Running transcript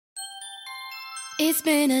It's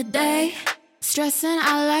been a day, stressing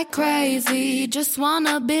out like crazy. Just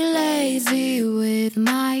wanna be lazy with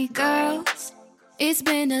my girls. It's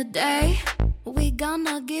been a day, we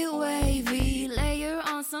gonna get wavy. Layer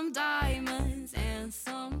on some diamonds and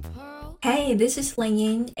some pearls. Hey, this is Lin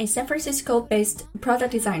Ying, a San Francisco-based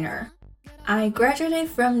product designer. I graduated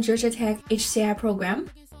from Georgia Tech HCI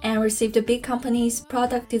program and received big companies'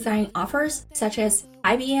 product design offers such as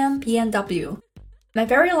IBM, BMW. My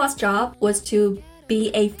very last job was to be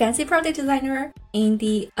a fancy product designer in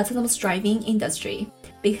the autonomous driving industry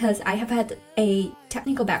because I have had a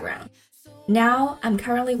technical background. Now I'm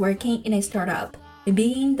currently working in a startup,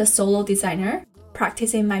 being the solo designer,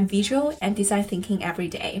 practicing my visual and design thinking every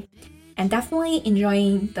day, and definitely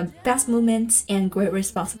enjoying the best moments and great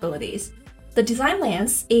responsibilities. The Design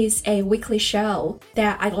Lens is a weekly show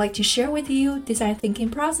that I'd like to share with you design thinking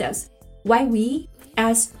process, why we,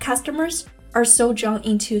 as customers, are so drawn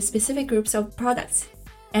into specific groups of products,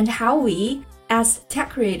 and how we, as tech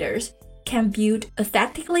creators, can build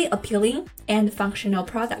aesthetically appealing and functional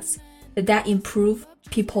products that improve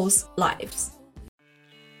people's lives.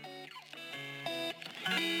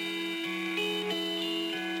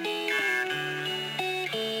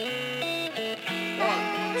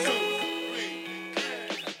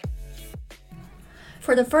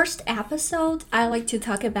 For the first episode, I'd like to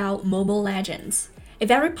talk about Mobile Legends, a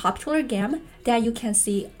very popular game that you can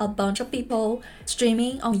see a bunch of people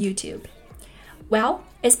streaming on YouTube. Well,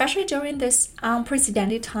 especially during this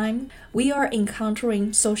unprecedented time, we are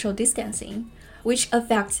encountering social distancing, which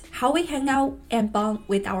affects how we hang out and bond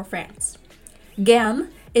with our friends. Game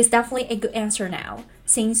is definitely a good answer now,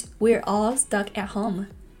 since we're all stuck at home.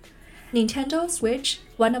 Nintendo Switch,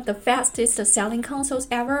 one of the fastest selling consoles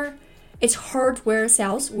ever, its hardware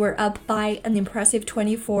sales were up by an impressive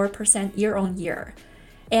 24% year-on-year.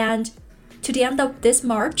 And to the end of this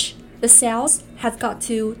March, the sales has got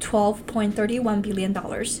to $12.31 billion.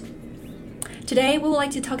 Today, we would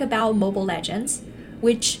like to talk about Mobile Legends,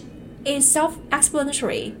 which is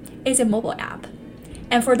self-explanatory. It's a mobile app.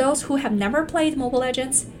 And for those who have never played Mobile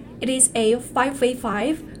Legends, it is a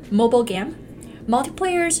 5v5 mobile game,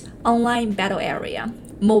 multiplayer's online battle area,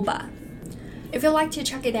 MOBA. If you'd like to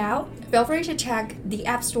check it out, feel free to check the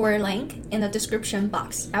App Store link in the description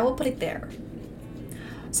box. I will put it there.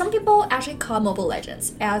 Some people actually call Mobile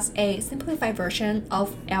Legends as a simplified version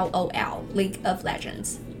of LOL, League of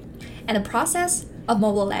Legends. And the process of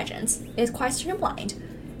Mobile Legends is quite streamlined.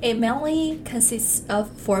 It mainly consists of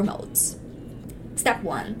 4 modes. Step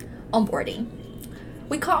 1, onboarding.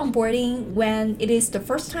 We call onboarding when it is the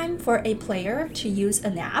first time for a player to use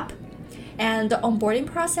an app. And the onboarding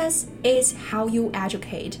process is how you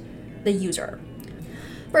educate the user.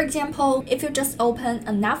 For example, if you just open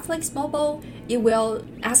a Netflix mobile, it will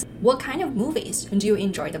ask what kind of movies do you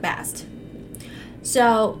enjoy the best.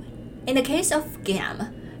 So, in the case of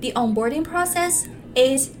game, the onboarding process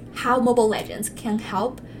is how Mobile Legends can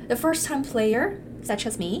help the first-time player, such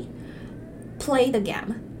as me, play the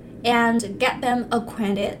game and get them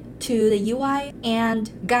acquainted to the UI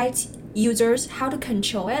and guide users how to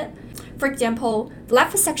control it. For example, the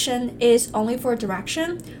left section is only for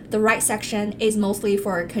direction, the right section is mostly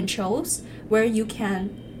for controls, where you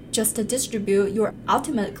can just distribute your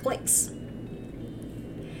ultimate clicks.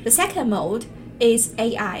 The second mode is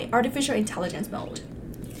AI, Artificial Intelligence mode.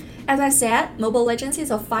 As I said, Mobile Legends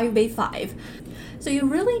is a 5v5, so you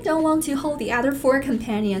really don't want to hold the other 4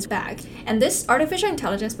 companions back. And this Artificial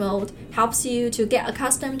Intelligence mode helps you to get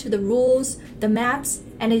accustomed to the rules, the maps,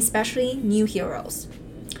 and especially new heroes.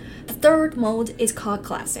 The third mode is called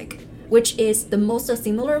Classic, which is the most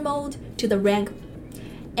similar mode to the rank,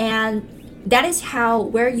 and that is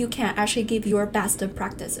where you can actually give your best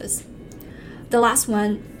practices. The last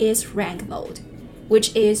one is Rank mode,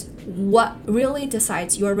 which is what really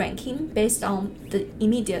decides your ranking based on the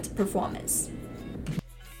immediate performance.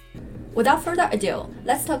 Without further ado,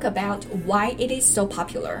 let's talk about why it is so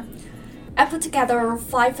popular. I put together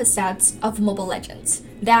 5 sets of Mobile Legends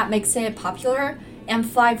that makes it popular and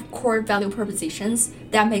 5 core value propositions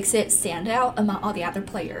that makes it stand out among all the other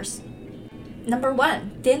players. Number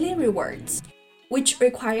 1, daily rewards, which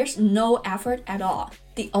requires no effort at all.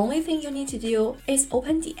 The only thing you need to do is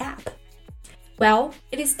open the app. Well,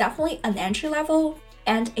 it is definitely an entry level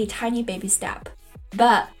and a tiny baby step,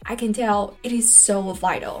 but I can tell it is so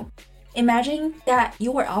vital. Imagine that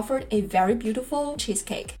you were offered a very beautiful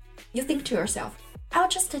cheesecake. You think to yourself, I'll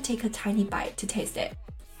just take a tiny bite to taste it.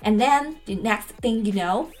 And then the next thing you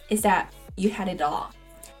know is that you had it all.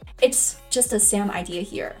 It's just the same idea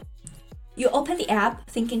here. You open the app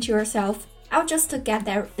thinking to yourself, I'll just get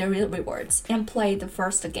the real rewards and play the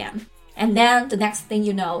first game. And then the next thing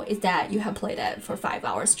you know is that you have played it for 5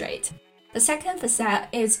 hours straight. The second facet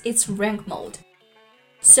is its rank mode.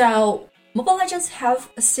 So Mobile Legends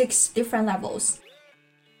have 6 different levels.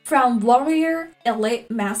 From Warrior,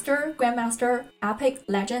 Elite, Master, Grandmaster, Epic,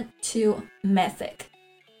 Legend to Mythic.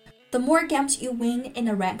 The more games you win in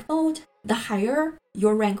a rank mode, the higher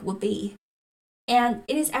your rank will be. And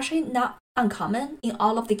it is actually not uncommon in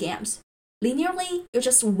all of the games. Linearly, you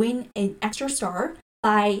just win an extra star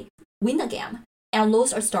by winning a game and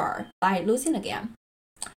lose a star by losing a game.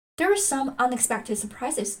 There are some unexpected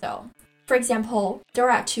surprises though. For example, there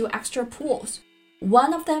are 2 extra pools.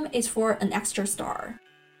 One of them is for an extra star,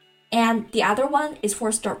 and the other one is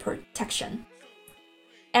for star protection.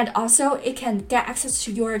 And also, it can get access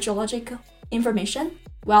to your geologic information,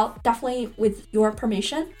 well, definitely with your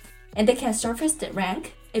permission, and they can surface the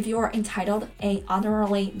rank if you are entitled an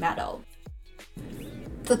honorary medal.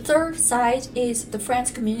 The third side is the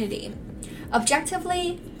friends community.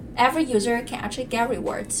 Objectively, every user can actually get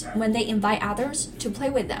rewards when they invite others to play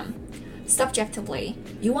with them. Subjectively,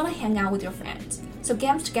 you want to hang out with your friends, so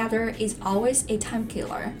games together is always a time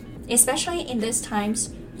killer. Especially in these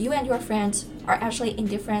times, you and your friends are actually in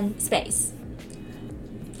different space.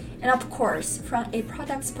 And of course, from a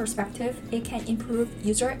product's perspective, it can improve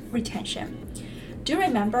user retention. Do you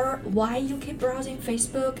remember why you keep browsing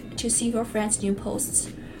Facebook to see your friends' new posts?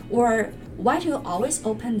 Or why do you always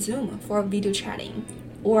open Zoom for video chatting?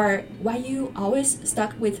 Or why you always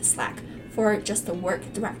stuck with Slack for just the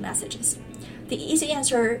work direct messages? The easy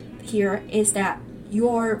answer here is that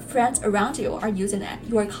your friends around you are using it,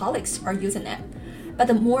 your colleagues are using it. But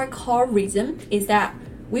the more core reason is that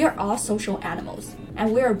we are all social animals,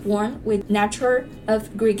 and we are born with nature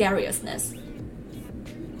of gregariousness.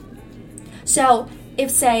 So if,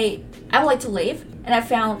 say, I would like to leave, and I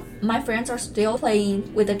found my friends are still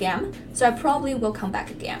playing with the game, so I probably will come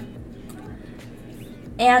back again.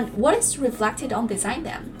 And what is reflected on design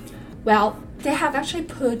then? Well, they have actually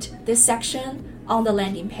put this section on the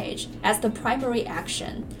landing page as the primary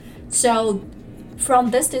action. So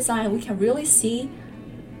from this design, we can really see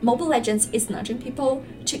Mobile Legends is nudging people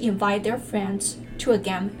to invite their friends to a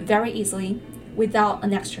game very easily without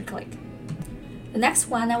an extra click. The next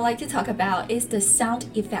one I would like to talk about is the sound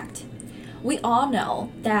effect. We all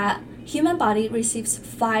know that human body receives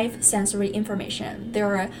 5 sensory information.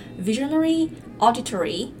 There are visionary,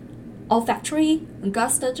 auditory, olfactory,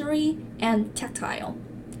 gustatory, and tactile.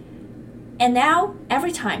 And now,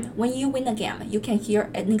 every time when you win a game, you can hear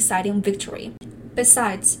an exciting victory.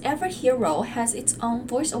 Besides, every hero has its own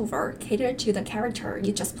voiceover catered to the character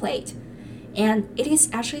you just played, and it is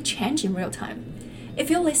actually changing real time. If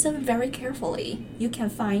you listen very carefully, you can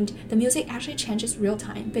find the music actually changes real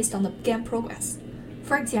time based on the game progress.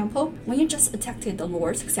 For example, when you just attacked the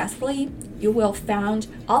Lord successfully, you will find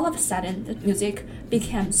all of a sudden the music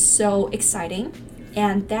became so exciting,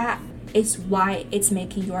 and that is why it's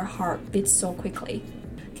making your heart beat so quickly.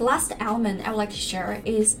 The last element I would like to share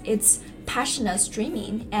is its passionate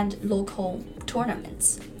streaming and local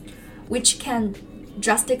tournaments, which can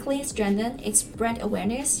drastically strengthen its brand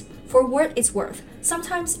awareness. For what it's worth,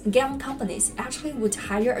 sometimes game companies actually would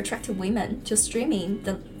hire attractive women to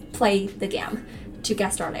play the game to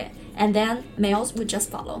get started, and then males would just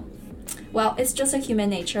follow. Well, it's just a human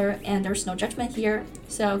nature and there's no judgment here,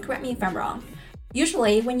 so correct me if I'm wrong.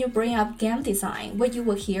 Usually, when you bring up game design, what you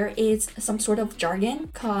will hear is some sort of jargon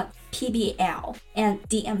called PBL and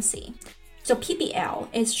DMC. So PBL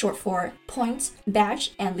is short for Points,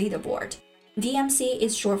 Badge, and Leaderboard. DMC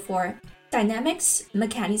is short for Dynamics,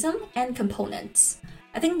 Mechanism, and Components.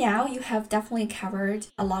 I think now you have definitely covered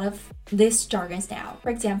a lot of these jargons now. For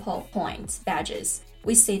example, points, badges.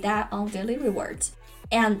 We say that on daily rewards.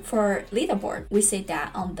 And for leaderboard, we say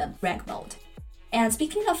that on the rank mode. And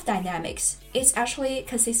speaking of dynamics, it's actually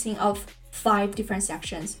consisting of 5 different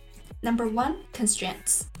sections. Number 1,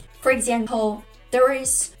 constraints. For example, there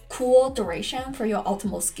is cool duration for your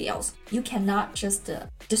ultimate skills. You cannot just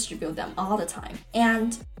distribute them all the time.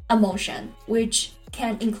 And emotion, which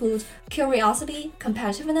can include curiosity,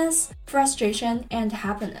 competitiveness, frustration, and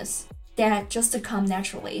happiness that just come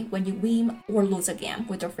naturally when you win or lose a game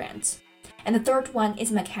with your friends. And the third one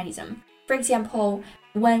is mechanism. For example,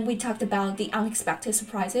 when we talked about the unexpected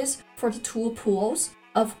surprises for the 2 pools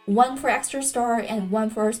of 1 for extra star and 1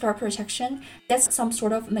 for star protection, that's some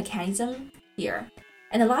sort of mechanism here.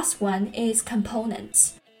 And the last one is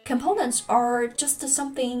components. Components are just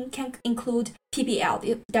something can include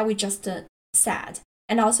PBL that we just said,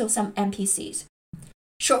 and also some NPCs.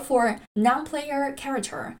 Short for non-player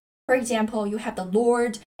character. For example, you have the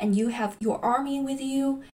Lord and you have your army with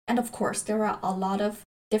you, and of course there are a lot of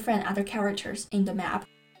different other characters in the map.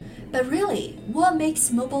 But really, what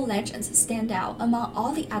makes Mobile Legends stand out among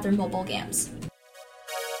all the other mobile games?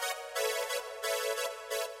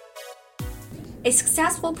 A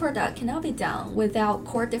successful product cannot be done without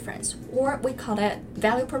core difference, or we call it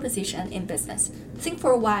value proposition in business. Think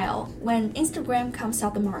for a while, when Instagram comes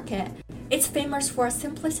out the market, it's famous for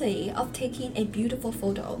simplicity of taking a beautiful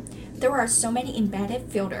photo. There are so many embedded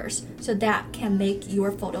filters, so that can make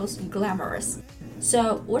your photos glamorous.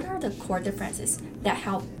 So what are the core differences that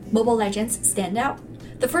help Mobile Legends stand out?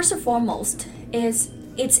 The first and foremost is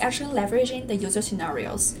it's actually leveraging the user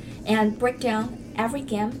scenarios and break down every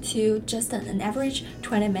game to just an average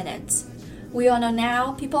 20 minutes. We all know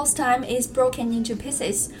now people's time is broken into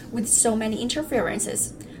pieces with so many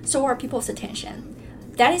interferences. So are people's attention.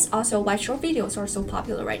 That is also why short videos are so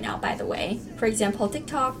popular right now, by the way. For example,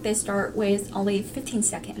 TikTok, they start with only 15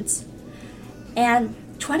 seconds. And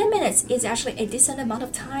 20 minutes is actually a decent amount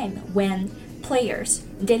of time when players,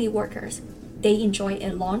 daily workers, they enjoy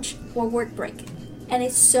a lunch or work break. And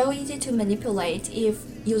it's so easy to manipulate if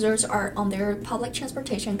users are on their public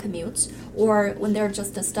transportation commutes or when they're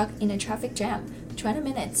just stuck in a traffic jam. 20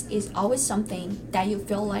 minutes is always something that you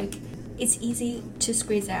feel like it's easy to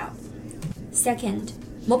squeeze out. Second,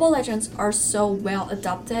 Mobile Legends are so well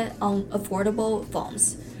adopted on affordable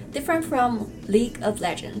phones, different from League of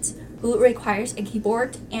Legends, who requires a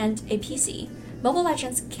keyboard and a PC. Mobile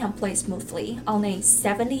Legends can play smoothly on a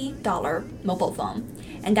 $70 mobile phone,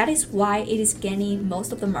 and that is why it is gaining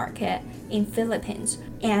most of the market in Philippines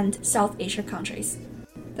and South Asia countries.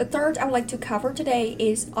 The third I would like to cover today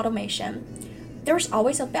is automation. There's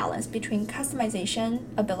always a balance between customization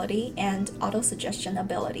ability and auto-suggestion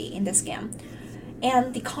ability in this game.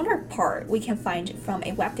 And the counterpart we can find from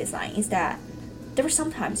a web design is that there are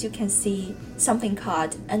sometimes you can see something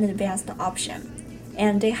called an advanced option,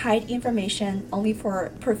 and they hide information only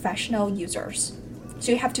for professional users.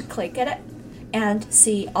 So you have to click at it and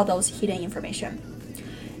see all those hidden information.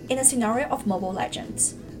 In a scenario of Mobile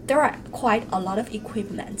Legends, there are quite a lot of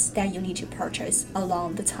equipments that you need to purchase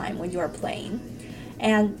along the time when you are playing.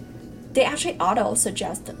 And they actually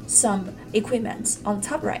auto-suggest some equipments on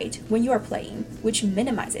top right when you are playing, which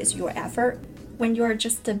minimizes your effort when you are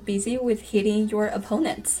just busy with hitting your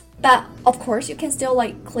opponents. But of course, you can still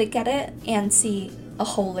click at it and see a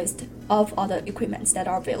whole list of all the equipments that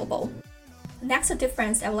are available. The next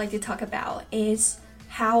difference I would like to talk about is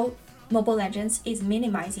how Mobile Legends is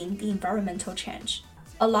minimizing the environmental change.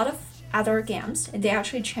 A lot of other games, they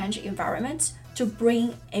actually change environments to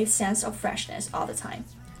bring a sense of freshness all the time.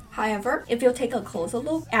 However, if you take a closer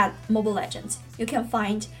look at Mobile Legends, you can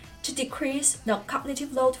find to decrease the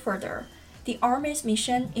cognitive load further, the army's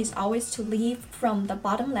mission is always to leave from the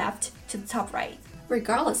bottom left to the top right,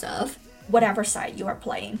 regardless of whatever side you are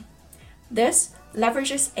playing. This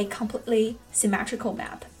leverages a completely symmetrical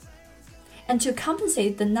map. And to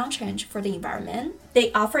compensate the non-change for the environment,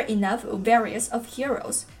 they offer enough variants of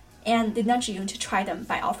heroes, and they nudge you to try them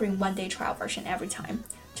by offering one-day trial version every time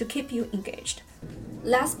to keep you engaged.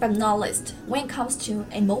 Last but not least, when it comes to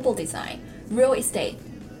a mobile design, real estate,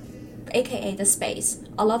 aka the space,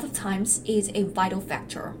 a lot of times is a vital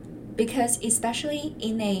factor, because especially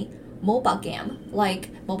in a mobile game like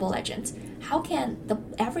Mobile Legends, how can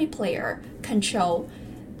every player control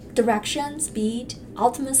direction, speed,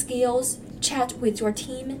 ultimate skills, chat with your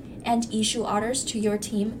team, and issue orders to your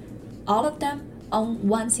team, all of them on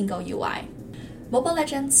one single UI? Mobile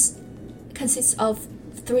Legends consists of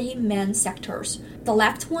 3 main sectors. The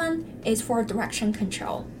left one is for direction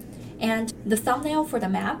control, and the thumbnail for the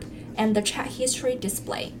map, and the chat history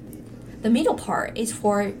display. The middle part is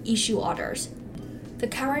for issue orders, the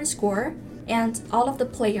current score, and all of the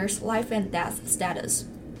players' life and death status.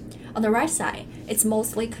 On the right side, it's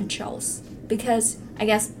mostly controls, because I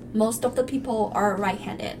guess most of the people are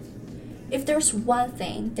right-handed. If there's one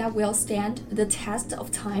thing that will stand the test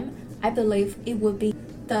of time, I believe it would be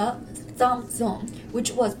the thumb zone,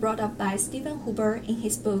 which was brought up by Stephen Huber in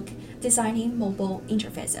his book, Designing Mobile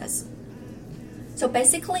Interfaces. So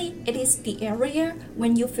basically, it is the area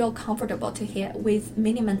when you feel comfortable to hit with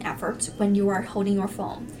minimum effort when you are holding your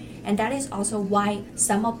phone. And that is also why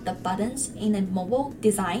some of the buttons in a mobile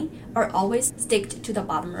design are always sticked to the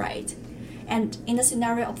bottom right. And in the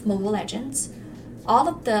scenario of Mobile Legends, all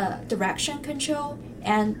of the direction control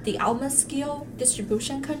and the ultimate skill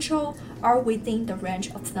distribution control are within the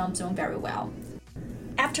range of thumb zone very well.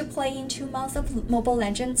 After playing 2 months of Mobile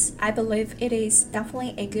Legends, I believe it is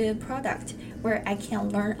definitely a good product where I can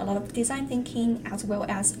learn a lot of design thinking as well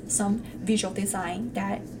as some visual design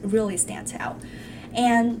that really stands out.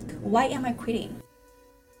 And why am I quitting?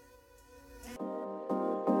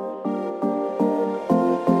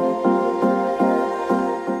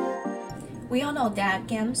 we all know that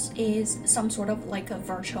games is some sort of like a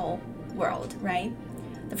virtual world, right?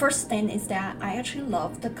 The first thing is that I actually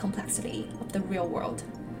love the complexity of the real world.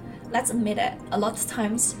 Let's admit it, a lot of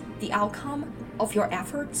times the outcome of your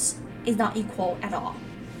efforts is not equal at all,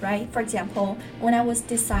 right? For example, when I was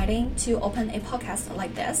deciding to open a podcast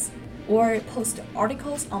like this or post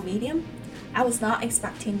articles on Medium, I was not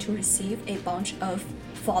expecting to receive a bunch of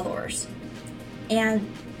followers.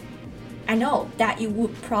 And I know that it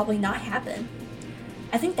would probably not happen.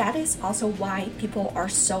 I think that is also why people are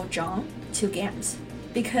so drawn to games,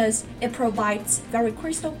 because it provides very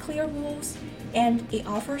crystal clear rules and it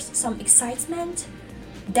offers some excitement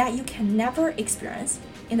that you can never experience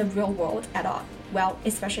in the real world at all. Well,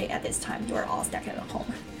 especially at this time, you are all stuck at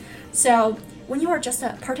home. So when you are just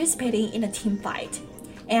participating in a team fight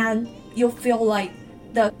and you feel like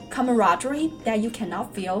the camaraderie that you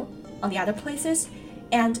cannot feel on the other places,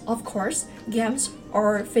 and of course, games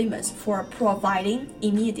are famous for providing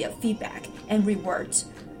immediate feedback and rewards,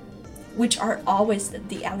 which are always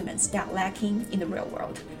the elements that are lacking in the real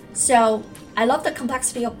world. So I love the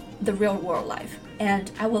complexity of the real world life,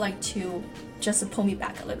 and I would like to just pull me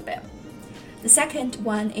back a little bit. The second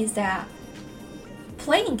one is that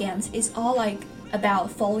playing games is all like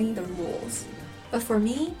about following the rules. But for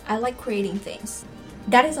me, I like creating things.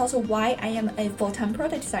 That is also why I am a full-time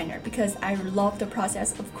product designer, because I love the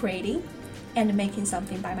process of creating and making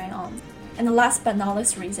something by my own. And the last but not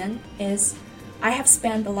least reason is I have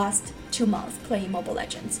spent the last 2 months playing Mobile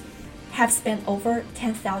Legends. Have spent over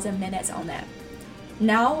 10,000 minutes on that.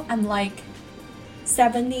 Now I'm like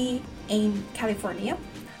 70 in California,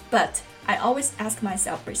 but I always ask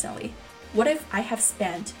myself recently, what if I have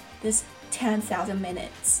spent this 10,000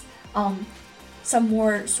 minutes on some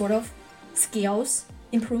more sort of skills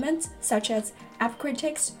improvements, such as app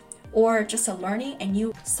critics, or just learning a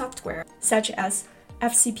new software such as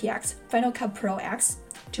FCPX, Final Cut Pro X,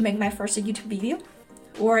 to make my first YouTube video,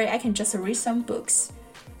 or I can just read some books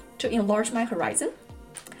to enlarge my horizon.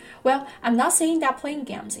 Well, I'm not saying that playing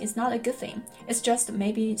games is not a good thing. It's just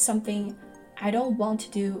maybe something I don't want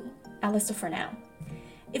to do, at least for now.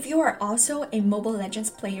 If you are also a Mobile Legends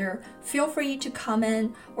player, feel free to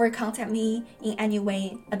comment or contact me in any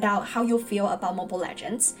way about how you feel about Mobile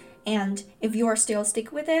Legends and if you are still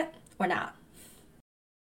stick with it or not.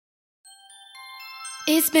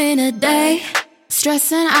 It's been a day,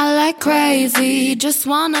 stressing out like crazy, just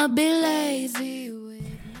wanna be lazy.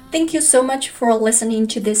 Thank you so much for listening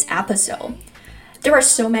to this episode. There are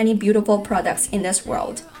so many beautiful products in this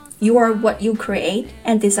world. You are what you create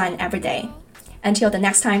and design every day. Until the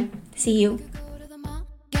next time, see you.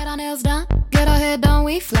 Get our nails done, get our hair done,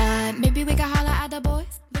 we fly. Maybe we can holler at the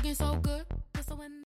boys, looking so good.